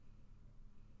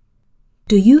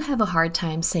Do you have a hard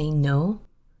time saying no?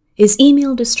 Is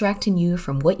email distracting you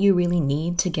from what you really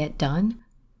need to get done?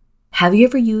 Have you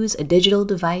ever used a digital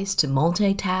device to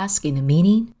multitask in a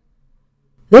meeting?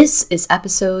 This is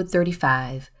episode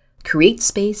 35, Create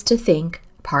Space to Think,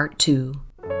 Part 2.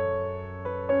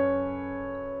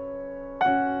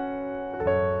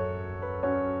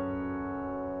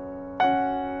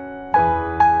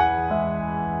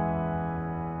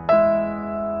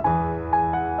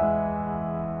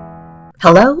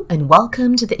 Hello and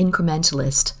welcome to The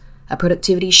Incrementalist, a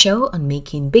productivity show on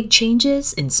making big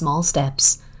changes in small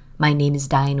steps. My name is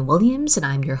Diane Williams and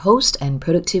I'm your host and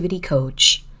productivity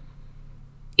coach.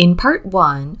 In part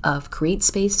 1 of Create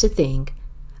Space to Think,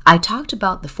 I talked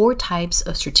about the 4 types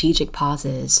of strategic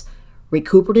pauses: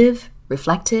 recuperative,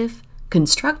 reflective,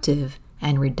 constructive,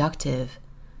 and reductive.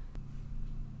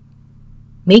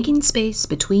 Making space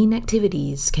between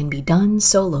activities can be done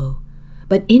solo,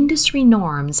 but industry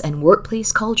norms and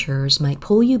workplace cultures might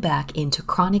pull you back into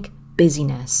chronic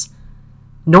busyness.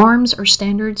 Norms are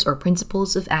standards or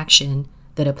principles of action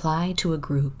that apply to a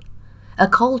group. A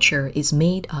culture is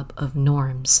made up of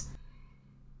norms.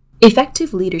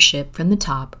 Effective leadership from the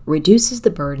top reduces the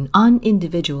burden on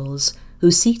individuals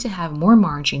who seek to have more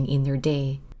margin in their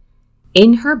day.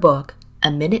 In her book,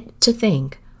 A Minute to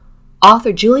Think,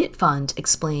 author Juliet Funt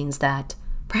explains that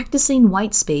practicing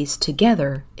white space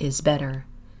together is better.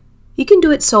 You can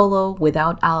do it solo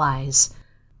without allies,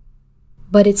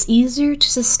 but it's easier to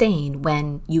sustain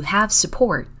when you have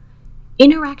support.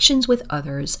 Interactions with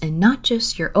others and not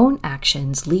just your own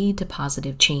actions lead to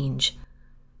positive change.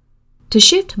 To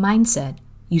shift mindset,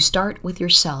 you start with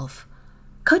yourself.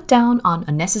 Cut down on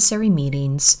unnecessary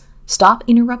meetings, stop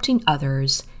interrupting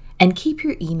others, and keep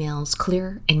your emails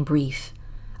clear and brief.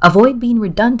 Avoid being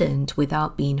redundant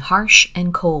without being harsh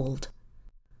and cold.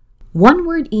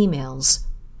 One-word emails,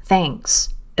 thanks,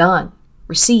 done,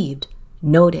 received,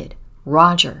 noted,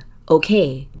 roger,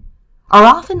 okay, are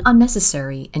often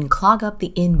unnecessary and clog up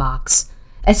the inbox,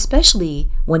 especially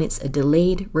when it's a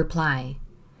delayed reply.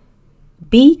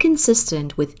 Be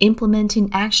consistent with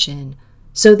implementing action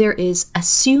so there is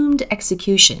assumed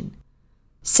execution.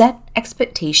 Set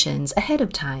expectations ahead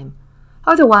of time.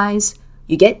 Otherwise,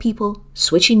 you get people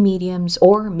switching mediums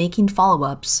or making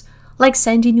follow-ups, like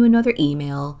sending you another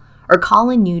email or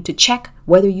calling you to check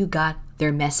whether you got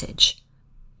their message.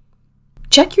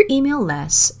 Check your email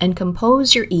less and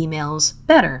compose your emails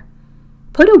better.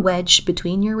 Put a wedge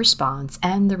between your response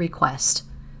and the request.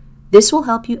 This will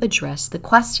help you address the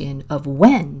question of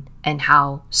when and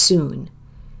how soon.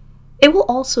 It will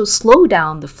also slow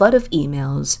down the flood of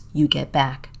emails you get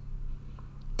back.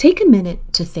 Take a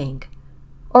minute to think,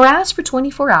 or ask for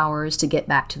 24 hours to get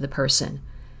back to the person.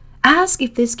 Ask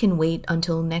if this can wait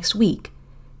until next week.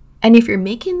 And if you're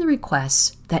making the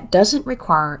request that doesn't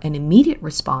require an immediate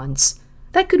response,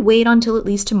 that could wait until at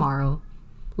least tomorrow,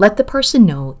 let the person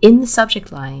know in the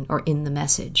subject line or in the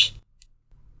message.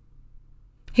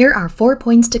 Here are 4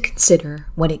 points to consider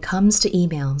when it comes to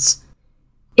emails.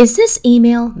 Is this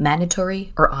email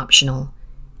mandatory or optional?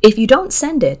 If you don't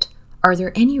send it, are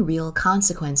there any real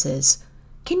consequences?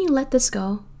 Can you let this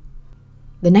go?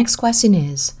 The next question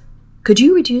is, could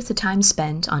you reduce the time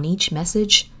spent on each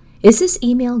message? Is this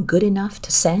email good enough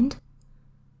to send?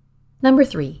 Number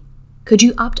 3, could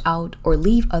you opt out or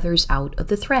leave others out of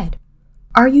the thread?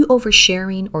 Are you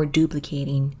oversharing or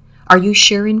duplicating? Are you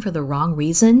sharing for the wrong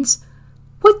reasons?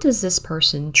 What does this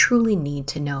person truly need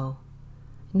to know?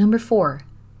 Number 4,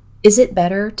 is it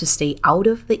better to stay out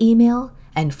of the email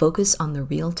and focus on the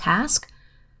real task?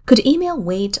 Could email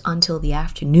wait until the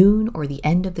afternoon or the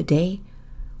end of the day?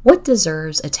 What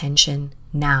deserves attention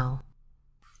now?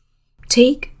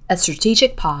 Take a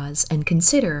strategic pause and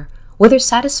consider whether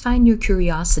satisfying your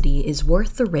curiosity is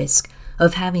worth the risk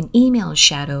of having email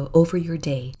shadow over your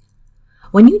day.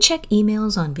 When you check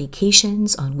emails on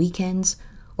vacations, on weekends,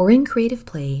 or in creative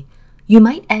play, you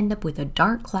might end up with a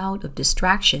dark cloud of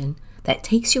distraction that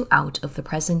takes you out of the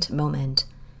present moment.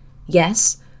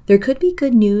 Yes, there could be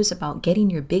good news about getting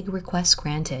your big request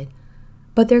granted,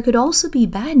 but there could also be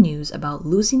bad news about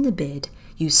losing the bid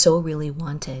you so really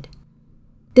wanted.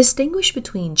 Distinguish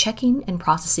between checking and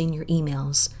processing your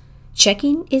emails.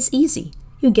 Checking is easy.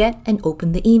 You get and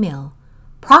open the email.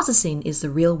 Processing is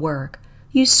the real work.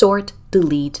 You sort,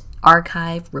 delete,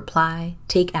 archive, reply,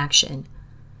 take action.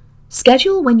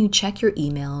 Schedule when you check your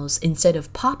emails instead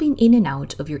of popping in and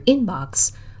out of your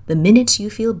inbox the minute you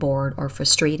feel bored or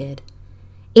frustrated.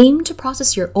 Aim to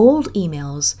process your old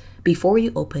emails before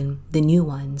you open the new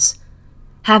ones.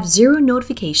 Have 0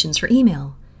 notifications for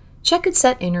email. Check at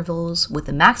set intervals with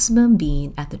the maximum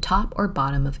being at the top or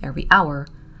bottom of every hour,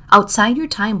 outside your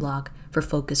time block for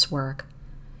focus work.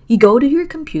 You go to your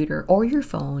computer or your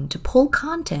phone to pull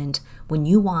content when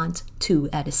you want to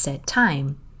at a set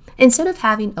time, instead of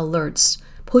having alerts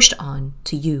pushed on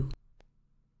to you.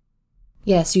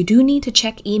 Yes, you do need to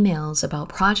check emails about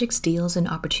projects, deals, and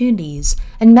opportunities,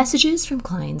 and messages from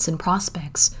clients and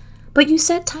prospects, but you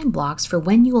set time blocks for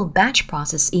when you will batch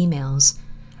process emails,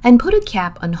 and put a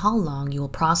cap on how long you will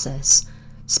process.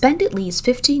 Spend at least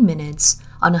 15 minutes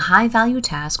on a high-value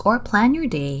task or plan your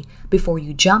day before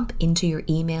you jump into your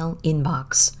email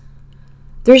inbox.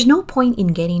 There's no point in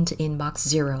getting to inbox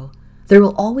zero. There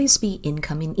will always be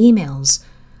incoming emails.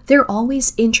 There are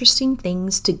always interesting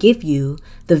things to give you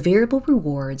the variable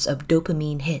rewards of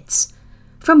dopamine hits.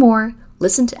 For more,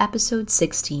 listen to episode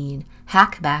 16,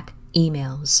 Hack Back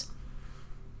Emails.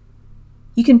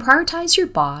 You can prioritize your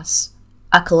boss,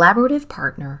 a collaborative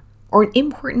partner, or an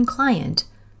important client,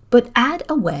 but add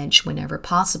a wedge whenever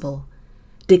possible.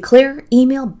 Declare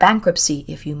email bankruptcy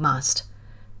if you must.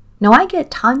 Now, I get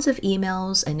tons of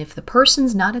emails, and if the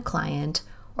person's not a client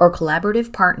or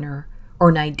collaborative partner, or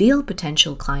an ideal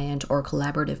potential client or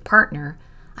collaborative partner,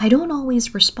 I don't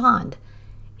always respond.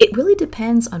 It really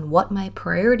depends on what my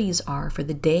priorities are for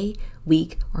the day,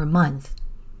 week, or month.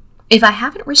 If I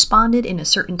haven't responded in a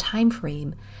certain time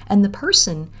frame and the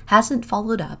person hasn't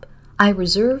followed up, I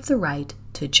reserve the right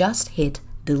to just hit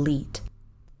delete.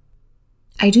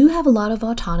 I do have a lot of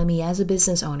autonomy as a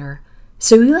business owner,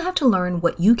 so you'll have to learn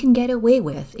what you can get away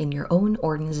with in your own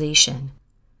organization.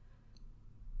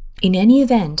 In any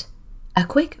event, a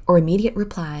quick or immediate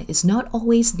reply is not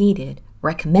always needed,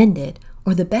 recommended,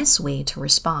 or the best way to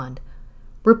respond.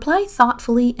 Reply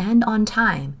thoughtfully and on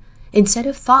time, instead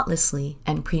of thoughtlessly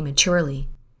and prematurely.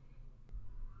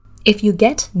 If you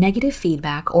get negative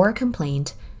feedback or a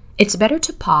complaint, it's better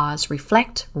to pause,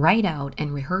 reflect, write out,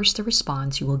 and rehearse the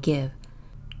response you will give.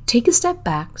 Take a step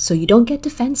back so you don't get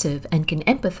defensive and can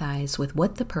empathize with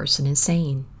what the person is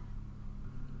saying.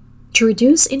 To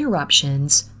reduce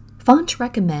interruptions, Font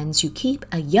recommends you keep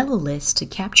a yellow list to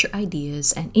capture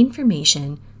ideas and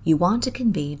information you want to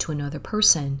convey to another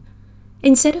person,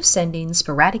 instead of sending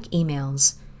sporadic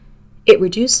emails. It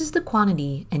reduces the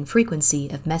quantity and frequency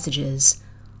of messages.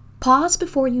 Pause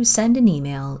before you send an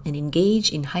email and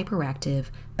engage in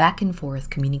hyperactive, back-and-forth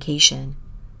communication.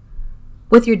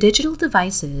 With your digital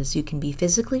devices, you can be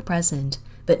physically present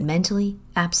but mentally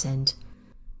absent.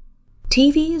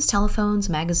 TVs, telephones,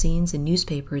 magazines, and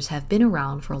newspapers have been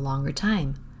around for a longer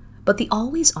time, but the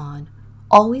always-on,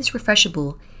 always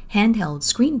refreshable, handheld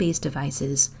screen-based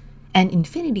devices and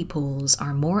infinity pools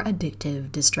are more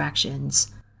addictive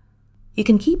distractions. You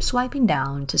can keep swiping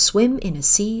down to swim in a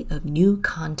sea of new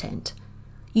content.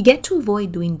 You get to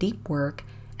avoid doing deep work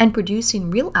and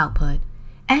producing real output,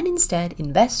 and instead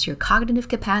invest your cognitive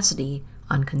capacity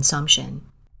on consumption.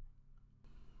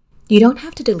 You don't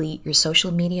have to delete your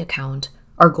social media account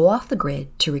or go off the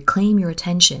grid to reclaim your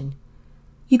attention.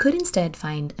 You could instead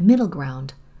find a middle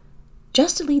ground.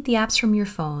 Just delete the apps from your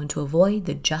phone to avoid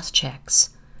the just checks.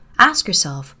 Ask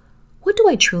yourself, what do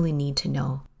I truly need to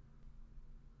know?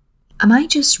 Am I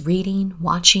just reading,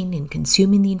 watching, and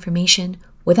consuming the information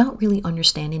without really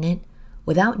understanding it,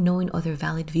 without knowing other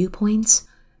valid viewpoints,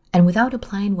 and without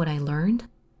applying what I learned?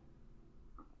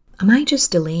 Am I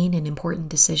just delaying an important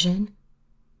decision?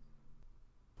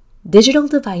 Digital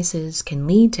devices can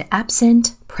lead to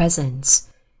absent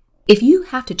presence. If you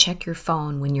have to check your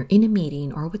phone when you're in a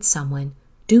meeting or with someone,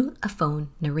 do a phone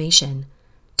narration.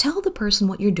 Tell the person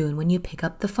what you're doing when you pick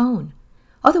up the phone.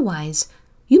 Otherwise,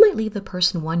 you might leave the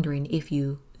person wondering if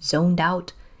you zoned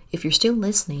out, if you're still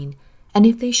listening, and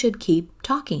if they should keep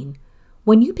talking.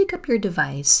 When you pick up your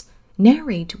device,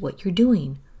 narrate what you're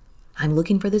doing. I'm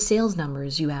looking for the sales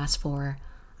numbers you asked for.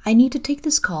 I need to take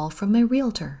this call from my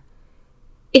realtor.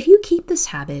 If you keep this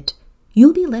habit,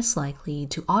 you'll be less likely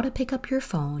to auto-pick up your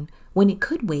phone when it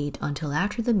could wait until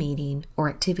after the meeting or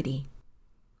activity.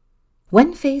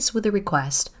 When faced with a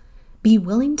request, be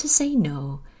willing to say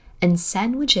no and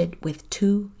sandwich it with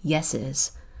 2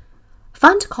 yeses.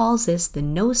 Font calls this the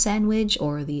no sandwich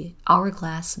or the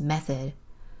hourglass method.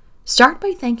 Start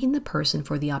by thanking the person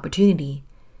for the opportunity.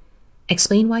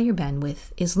 Explain why your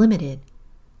bandwidth is limited.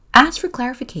 Ask for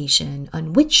clarification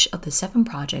on which of the 7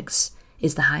 projects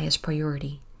is the highest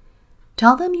priority.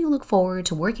 Tell them you look forward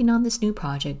to working on this new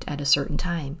project at a certain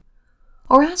time,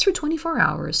 or ask for 24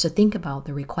 hours to think about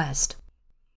the request.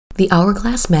 The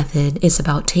hourglass method is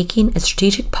about taking a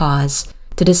strategic pause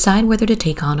to decide whether to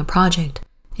take on a project,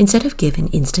 instead of giving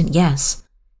instant yes.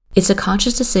 It's a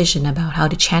conscious decision about how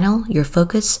to channel your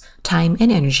focus, time,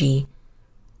 and energy.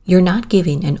 You're not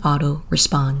giving an auto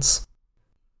response.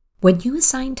 When you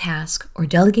assign tasks or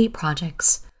delegate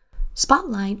projects,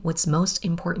 spotlight what's most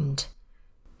important.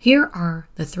 Here are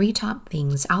the 3 top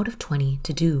things out of 20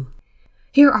 to do.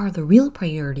 Here are the real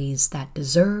priorities that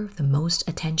deserve the most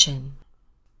attention.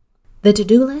 The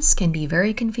to-do list can be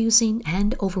very confusing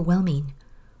and overwhelming.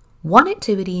 One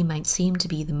activity might seem to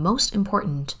be the most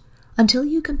important until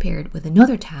you compare it with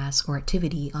another task or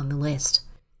activity on the list.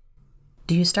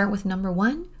 Do you start with number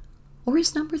 1, or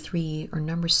is number 3 or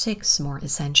number 6 more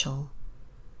essential?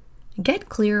 Get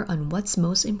clear on what's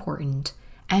most important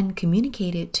and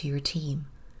communicate it to your team.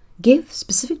 Give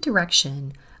specific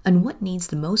direction on what needs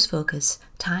the most focus,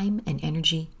 time, and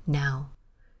energy now.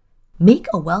 Make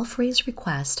a well-phrased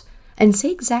request and say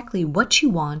exactly what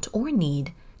you want or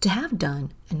need to have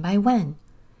done and by when.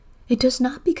 It does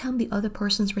not become the other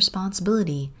person's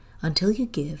responsibility until you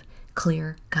give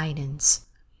clear guidance.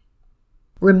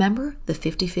 Remember the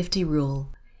 50-50 rule.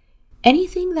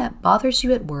 Anything that bothers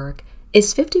you at work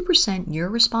is 50% your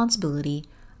responsibility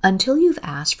until you've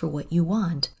asked for what you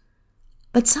want.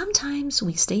 But sometimes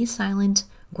we stay silent,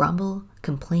 grumble,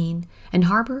 complain, and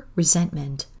harbor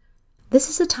resentment. This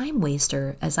is a time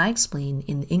waster, as I explain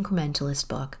in the Incrementalist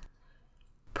book.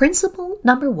 Principle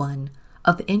number 1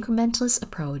 of the Incrementalist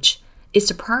approach is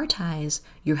to prioritize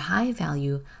your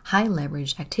high-value,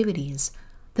 high-leverage activities,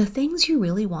 the things you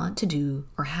really want to do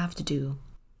or have to do.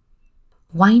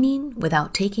 Whining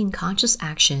without taking conscious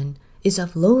action is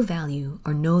of low value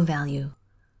or no value.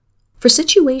 For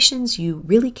situations you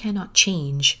really cannot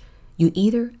change, you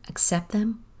either accept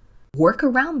them, work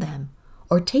around them,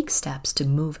 or take steps to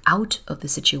move out of the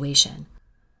situation.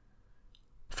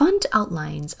 Fund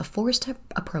outlines a 4-step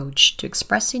approach to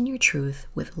expressing your truth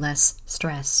with less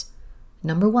stress.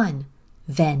 Number 1,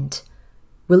 vent.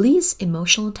 Release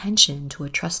emotional tension to a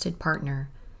trusted partner.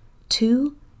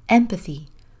 2, empathy.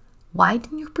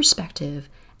 Widen your perspective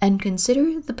and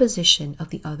consider the position of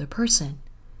the other person.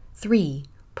 3,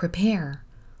 prepare.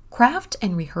 Craft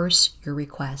and rehearse your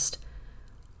request.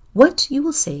 What you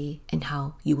will say and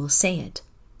how you will say it.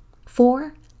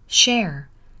 4, share.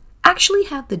 Actually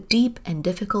have the deep and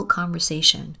difficult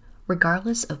conversation,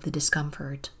 regardless of the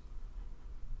discomfort.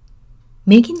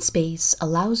 Making space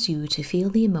allows you to feel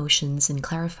the emotions and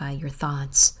clarify your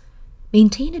thoughts.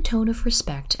 Maintain a tone of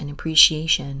respect and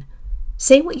appreciation.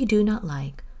 Say what you do not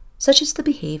like, such as the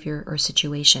behavior or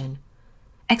situation.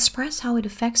 Express how it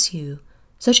affects you,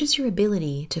 such as your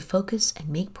ability to focus and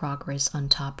make progress on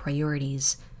top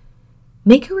priorities.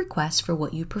 Make a request for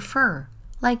what you prefer,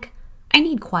 like, I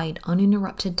need quiet,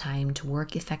 uninterrupted time to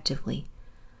work effectively.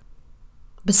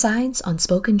 Besides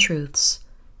unspoken truths,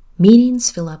 meanings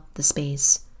fill up the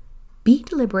space. Be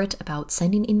deliberate about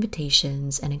sending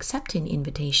invitations and accepting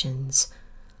invitations.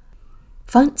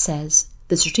 Funt says,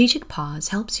 the strategic pause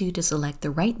helps you to select the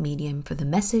right medium for the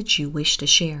message you wish to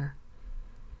share.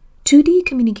 2D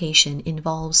communication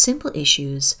involves simple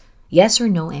issues, yes or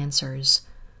no answers.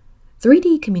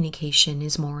 3D communication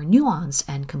is more nuanced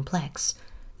and complex.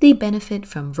 They benefit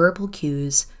from verbal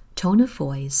cues, tone of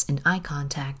voice, and eye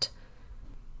contact.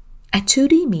 A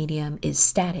 2D medium is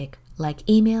static, like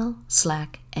email,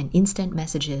 Slack, and instant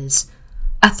messages.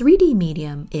 A 3D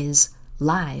medium is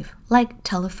live, like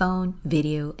telephone,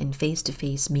 video, and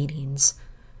face-to-face meetings.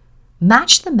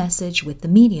 Match the message with the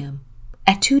medium.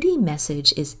 A 2D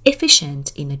message is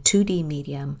efficient in a 2D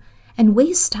medium and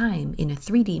wastes time in a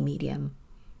 3D medium.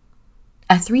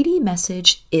 A 3D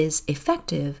message is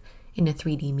effective in a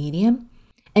 3D medium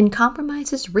and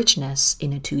compromises richness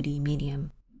in a 2D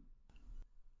medium.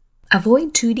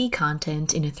 Avoid 2D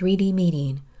content in a 3D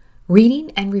meeting.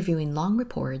 Reading and reviewing long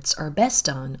reports are best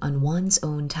done on one's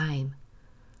own time.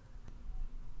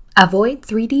 Avoid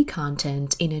 3D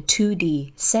content in a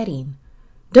 2D setting.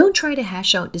 Don't try to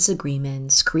hash out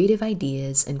disagreements, creative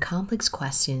ideas, and complex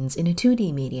questions in a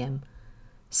 2D medium.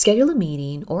 Schedule a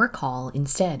meeting or a call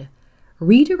instead.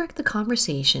 Redirect the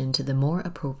conversation to the more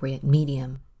appropriate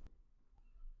medium.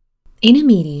 In a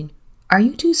meeting, are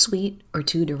you too sweet or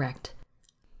too direct?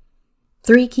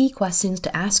 3 key questions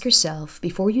to ask yourself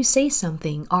before you say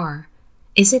something are,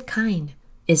 is it kind?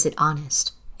 Is it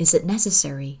honest? Is it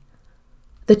necessary?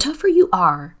 The tougher you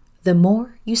are, the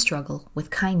more you struggle with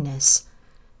kindness.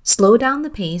 Slow down the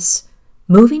pace.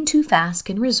 Moving too fast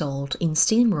can result in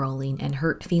steamrolling and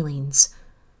hurt feelings.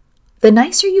 The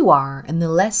nicer you are and the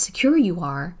less secure you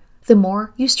are, the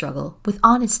more you struggle with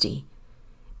honesty.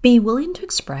 Be willing to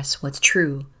express what's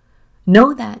true.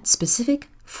 Know that specific,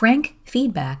 frank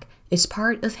feedback is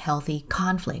part of healthy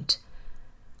conflict.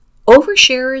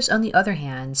 Oversharers, on the other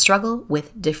hand, struggle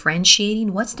with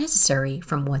differentiating what's necessary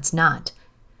from what's not.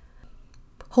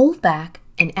 Hold back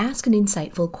and ask an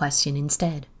insightful question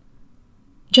instead.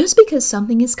 Just because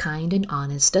something is kind and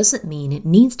honest doesn't mean it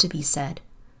needs to be said.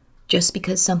 Just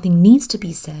because something needs to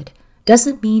be said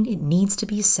doesn't mean it needs to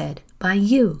be said by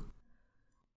you.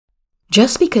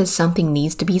 Just because something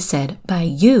needs to be said by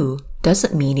you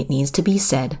doesn't mean it needs to be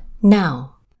said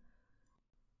now.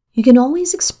 You can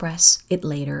always express it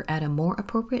later at a more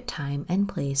appropriate time and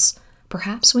place,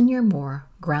 perhaps when you're more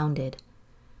grounded.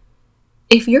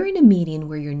 If you're in a meeting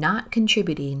where you're not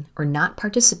contributing or not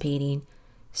participating,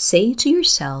 say to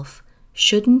yourself,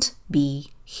 shouldn't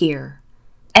be here.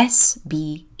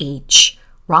 SBH.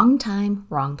 Wrong time,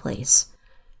 wrong place.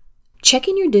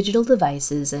 Checking your digital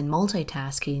devices and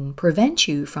multitasking prevent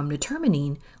you from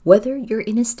determining whether you're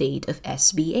in a state of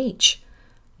SBH.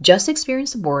 Just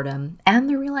experience the boredom and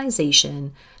the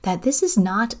realization that this is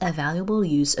not a valuable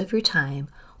use of your time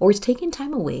or is taking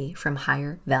time away from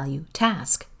higher value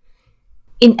tasks.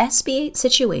 In SBH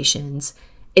situations,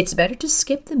 it's better to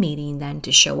skip the meeting than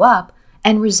to show up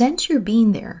and resent your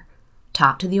being there.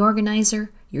 Talk to the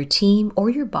organizer, your team, or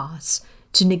your boss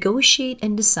to negotiate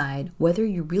and decide whether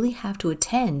you really have to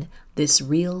attend this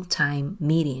real-time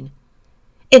meeting.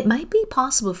 It might be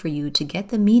possible for you to get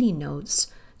the meeting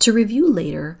notes to review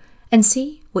later and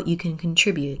see what you can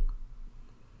contribute.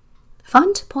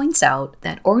 Fund points out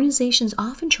that organizations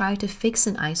often try to fix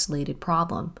an isolated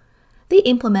problem. They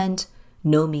implement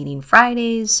no meeting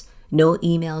Fridays, no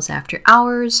emails after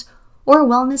hours, or a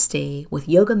wellness day with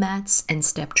yoga mats and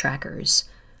step trackers.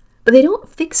 But they don't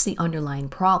fix the underlying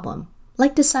problem,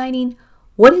 like deciding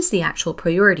what is the actual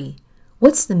priority,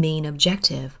 what's the main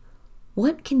objective,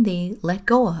 what can they let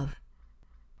go of.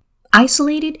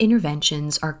 Isolated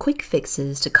interventions are quick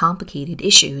fixes to complicated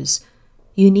issues.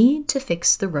 You need to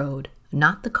fix the road,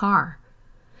 not the car.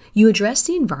 You address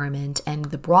the environment and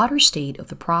the broader state of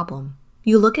the problem.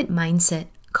 You look at mindset,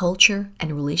 culture,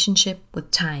 and relationship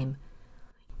with time.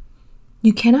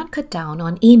 You cannot cut down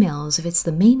on emails if it's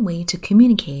the main way to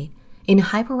communicate in a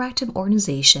hyperactive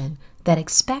organization that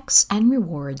expects and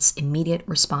rewards immediate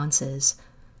responses.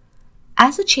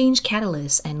 As a change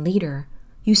catalyst and leader,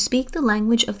 you speak the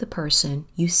language of the person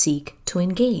you seek to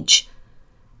engage.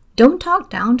 Don't talk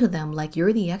down to them like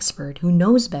you're the expert who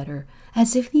knows better,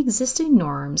 as if the existing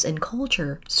norms and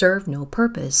culture serve no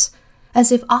purpose,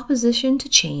 as if opposition to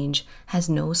change has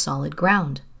no solid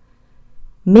ground.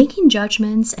 Making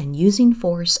judgments and using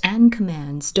force and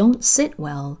commands don't sit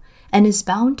well and is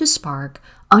bound to spark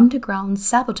underground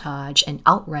sabotage and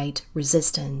outright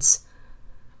resistance.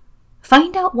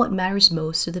 Find out what matters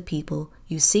most to the people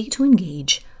you seek to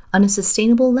engage on a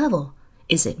sustainable level.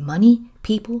 Is it money,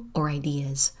 people, or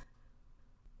ideas?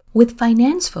 With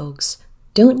finance folks,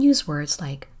 don't use words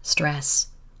like stress,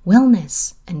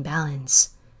 wellness, and balance.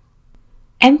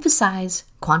 Emphasize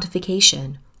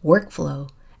quantification, workflow,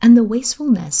 and the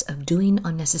wastefulness of doing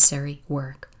unnecessary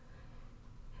work.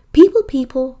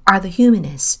 People are the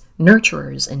humanists,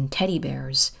 nurturers, and teddy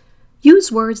bears.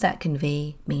 Use words that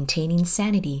convey maintaining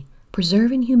sanity,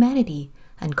 preserving humanity,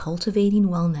 and cultivating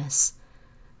wellness.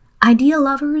 Idea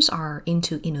lovers are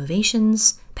into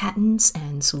innovations, patents,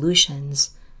 and solutions.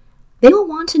 They will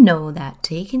want to know that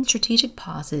taking strategic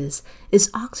pauses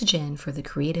is oxygen for the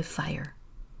creative fire.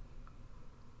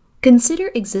 Consider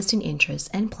existing interests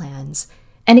and plans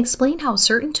and explain how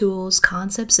certain tools,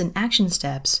 concepts, and action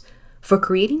steps for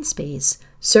creating space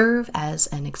serve as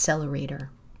an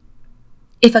accelerator.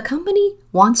 If a company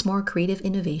wants more creative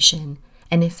innovation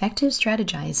and effective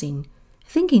strategizing,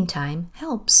 thinking time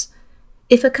helps.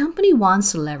 If a company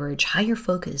wants to leverage higher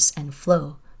focus and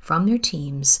flow from their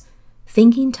teams,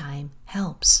 thinking time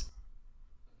helps.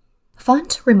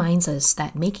 Font reminds us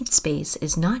that making space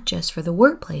is not just for the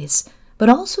workplace, but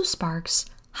also sparks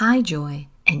high joy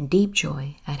and deep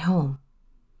joy at home.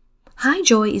 High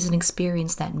joy is an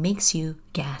experience that makes you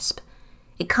gasp.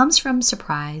 It comes from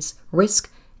surprise,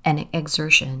 risk, and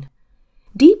exertion.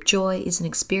 Deep joy is an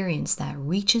experience that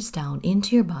reaches down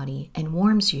into your body and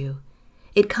warms you.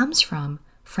 It comes from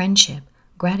friendship,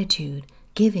 gratitude,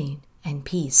 giving, and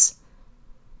peace.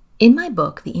 In my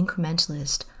book, The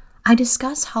Incrementalist, I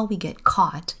discuss how we get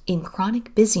caught in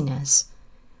chronic busyness.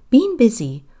 Being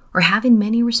busy or having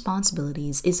many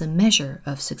responsibilities is a measure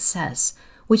of success,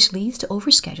 which leads to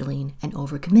overscheduling and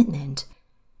overcommitment.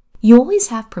 You always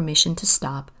have permission to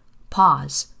stop,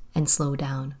 pause, and slow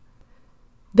down.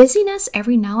 Busyness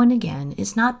every now and again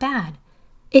is not bad.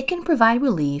 It can provide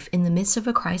relief in the midst of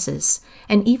a crisis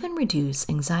and even reduce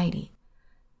anxiety.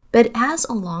 But as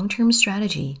a long-term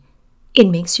strategy, it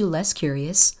makes you less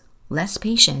curious, less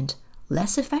patient,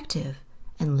 less effective,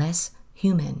 and less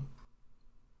human.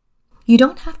 You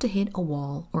don't have to hit a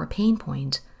wall or a pain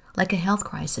point like a health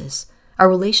crisis, a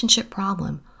relationship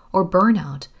problem, or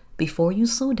burnout before you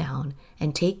slow down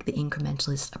and take the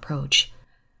incrementalist approach.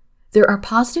 There are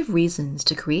positive reasons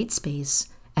to create space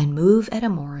and move at a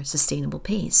more sustainable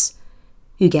pace.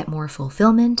 You get more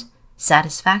fulfillment,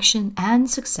 satisfaction, and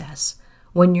success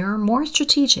when you're more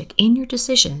strategic in your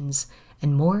decisions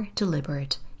and more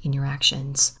deliberate in your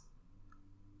actions.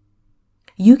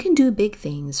 You can do big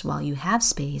things while you have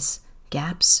space,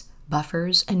 gaps,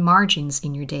 buffers, and margins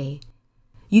in your day.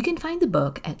 You can find the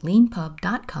book at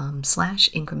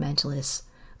leanpub.com/incrementalists.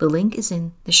 The link is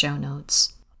in the show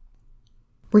notes.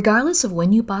 Regardless of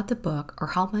when you bought the book or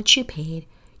how much you paid,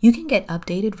 you can get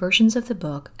updated versions of the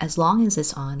book as long as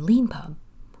it's on LeanPub.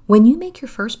 When you make your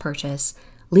first purchase,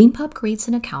 LeanPub creates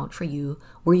an account for you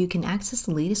where you can access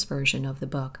the latest version of the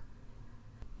book.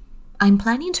 I'm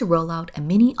planning to roll out a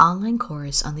mini online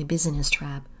course on the business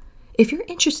trap. If you're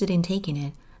interested in taking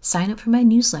it, sign up for my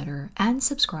newsletter and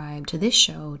subscribe to this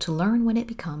show to learn when it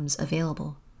becomes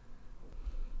available.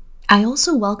 I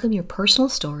also welcome your personal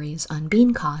stories on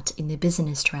being caught in the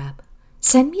business trap.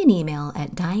 Send me an email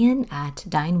at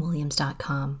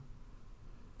diane@dianewilliams.com.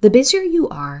 The busier you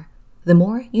are, the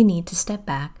more you need to step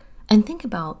back and think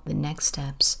about the next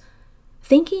steps.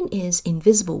 Thinking is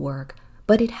invisible work,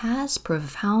 but it has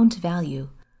profound value.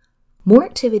 More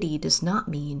activity does not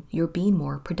mean you're being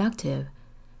more productive.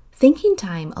 Thinking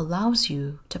time allows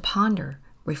you to ponder,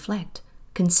 reflect,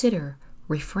 consider,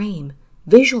 reframe,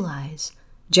 visualize,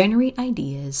 generate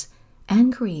ideas,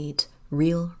 and create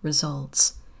real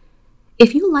results.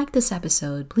 If you like this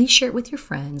episode, please share it with your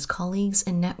friends, colleagues,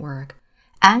 and network,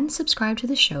 and subscribe to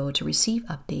the show to receive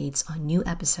updates on new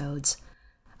episodes.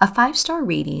 A 5-star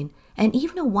rating and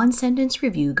even a 1-sentence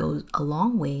review goes a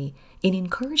long way in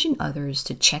encouraging others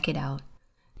to check it out.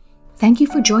 Thank you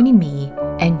for joining me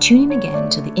and tuning again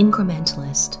to The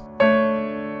Incrementalist.